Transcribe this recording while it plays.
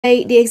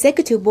Today, the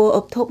Executive Board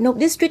of Thốt Nốt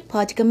District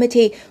Party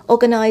Committee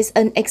organized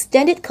an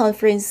extended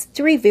conference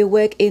to review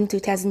work in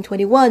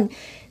 2021.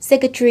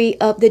 Secretary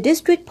of the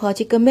District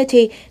Party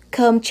Committee,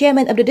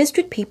 Chairman of the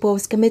District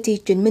People's Committee,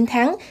 Trịnh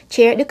Thắng,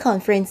 chaired the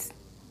conference.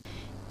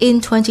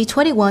 In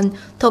 2021,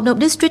 Thốt Nốt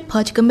District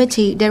Party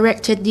Committee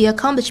directed the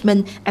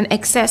accomplishment and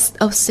access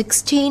of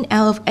 16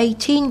 out of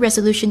 18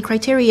 resolution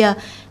criteria,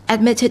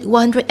 admitted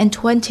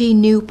 120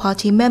 new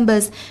party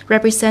members,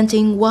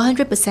 representing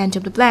 100%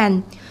 of the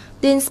plan.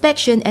 The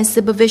inspection and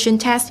supervision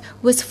task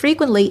was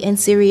frequently and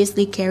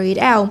seriously carried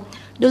out.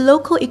 The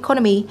local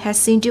economy has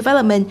seen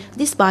development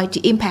despite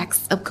the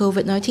impacts of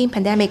COVID-19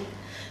 pandemic.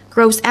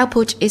 Gross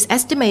output is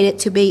estimated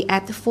to be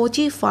at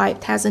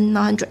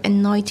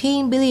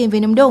 45,919 billion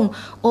Vietnam dong,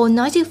 or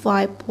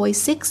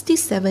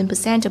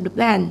 95.67% of the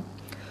plan.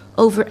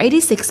 Over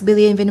 86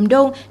 billion Vietnam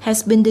dong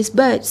has been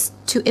disbursed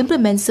to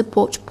implement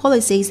support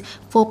policies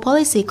for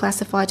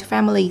policy-classified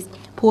families,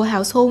 poor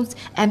households,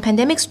 and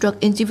pandemic-struck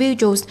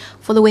individuals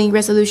following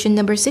Resolution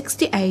number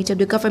 68 of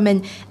the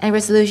government and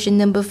Resolution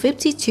number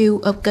 52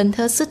 of Cần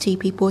Thơ City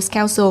People's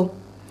Council.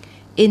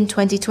 In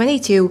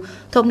 2022,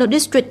 Thốt Nốt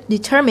District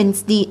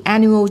determines the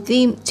annual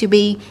theme to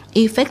be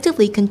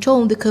effectively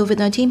control the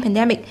COVID-19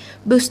 pandemic,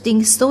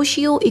 boosting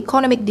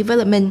socio-economic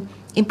development,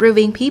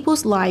 improving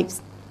people's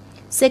lives.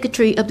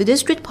 Secretary of the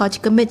District Party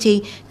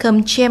Committee,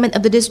 Chairman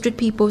of the District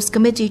People's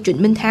Committee,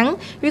 Trịnh Thắng,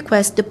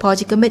 requests the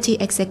Party Committee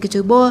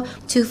Executive Board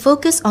to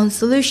focus on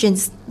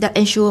solutions that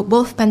ensure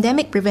both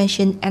pandemic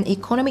prevention and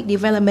economic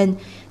development,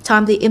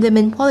 timely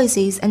implement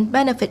policies and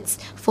benefits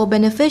for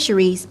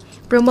beneficiaries,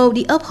 promote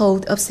the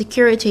uphold of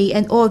security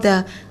and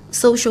order,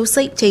 social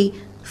safety,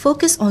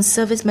 focus on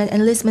servicemen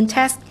enlistment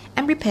tasks,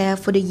 and prepare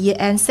for the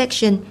year-end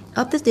session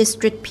of the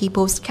District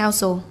People's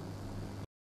Council.